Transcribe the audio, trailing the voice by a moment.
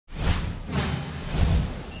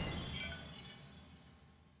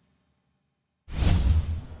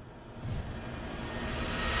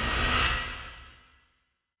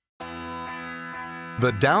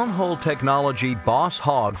The Downhole Technology Boss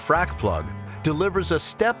Hog frac plug delivers a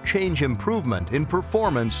step-change improvement in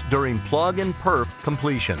performance during plug-and-perf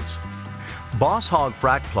completions. Boss Hog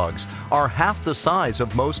frac plugs are half the size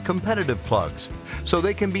of most competitive plugs, so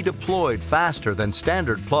they can be deployed faster than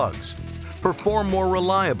standard plugs, perform more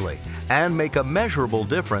reliably, and make a measurable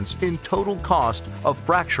difference in total cost of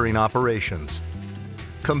fracturing operations.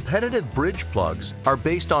 Competitive bridge plugs are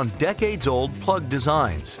based on decades-old plug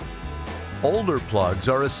designs. Older plugs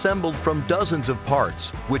are assembled from dozens of parts,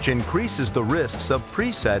 which increases the risks of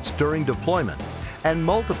presets during deployment and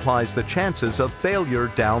multiplies the chances of failure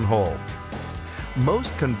downhole.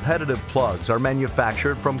 Most competitive plugs are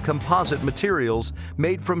manufactured from composite materials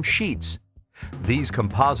made from sheets. These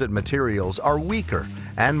composite materials are weaker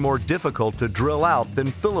and more difficult to drill out than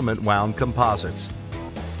filament-wound composites.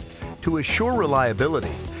 To assure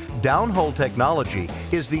reliability, Downhole Technology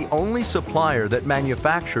is the only supplier that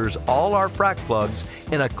manufactures all our frac plugs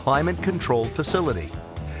in a climate-controlled facility,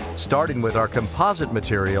 starting with our composite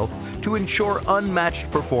material to ensure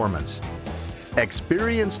unmatched performance.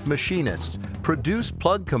 Experienced machinists produce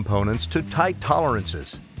plug components to tight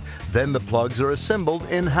tolerances. Then the plugs are assembled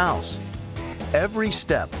in-house. Every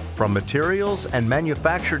step, from materials and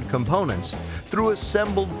manufactured components through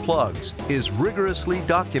assembled plugs, is rigorously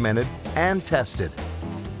documented and tested.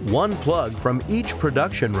 One plug from each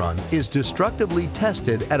production run is destructively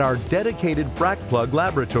tested at our dedicated frac plug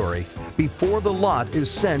laboratory before the lot is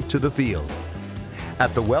sent to the field.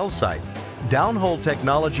 At the well site, Downhole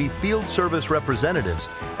Technology field service representatives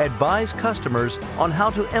advise customers on how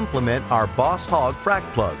to implement our Boss Hog frac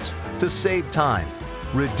plugs to save time,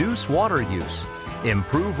 reduce water use,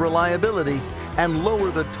 improve reliability, and lower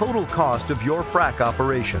the total cost of your frac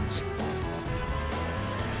operations.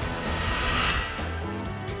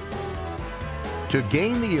 To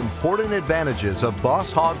gain the important advantages of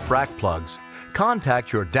Boss Hog frac plugs,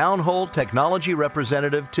 contact your Downhole Technology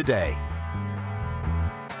representative today.